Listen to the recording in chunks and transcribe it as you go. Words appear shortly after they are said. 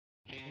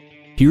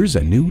Here's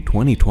a new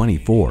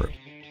 2024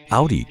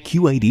 Audi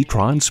Q8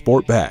 e-tron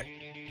Sportback.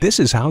 This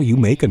is how you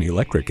make an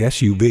electric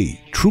SUV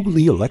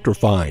truly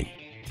electrifying.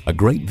 A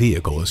great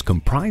vehicle is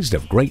comprised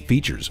of great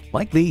features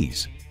like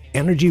these: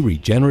 energy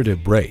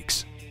regenerative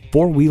brakes,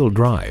 four-wheel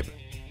drive,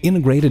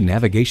 integrated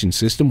navigation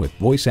system with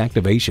voice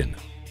activation,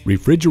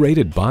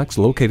 refrigerated box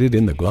located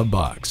in the glove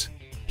box,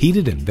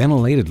 heated and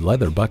ventilated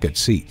leather bucket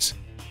seats,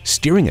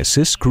 steering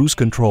assist cruise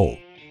control,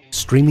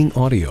 streaming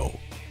audio,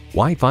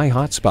 Wi-Fi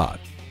hotspot,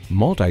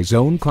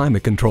 multi-zone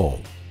climate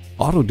control,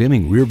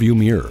 auto-dimming rearview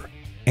mirror,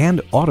 and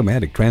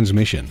automatic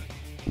transmission.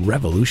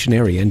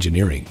 Revolutionary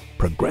engineering,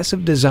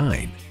 progressive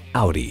design,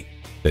 Audi.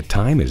 The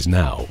time is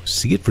now.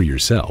 See it for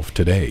yourself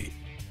today.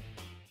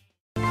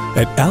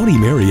 At Audi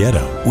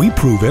Marietta, we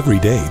prove every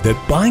day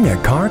that buying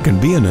a car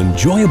can be an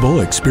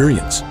enjoyable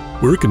experience.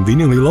 We're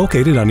conveniently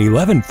located on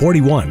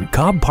 1141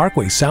 Cobb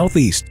Parkway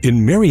Southeast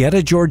in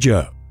Marietta,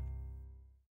 Georgia.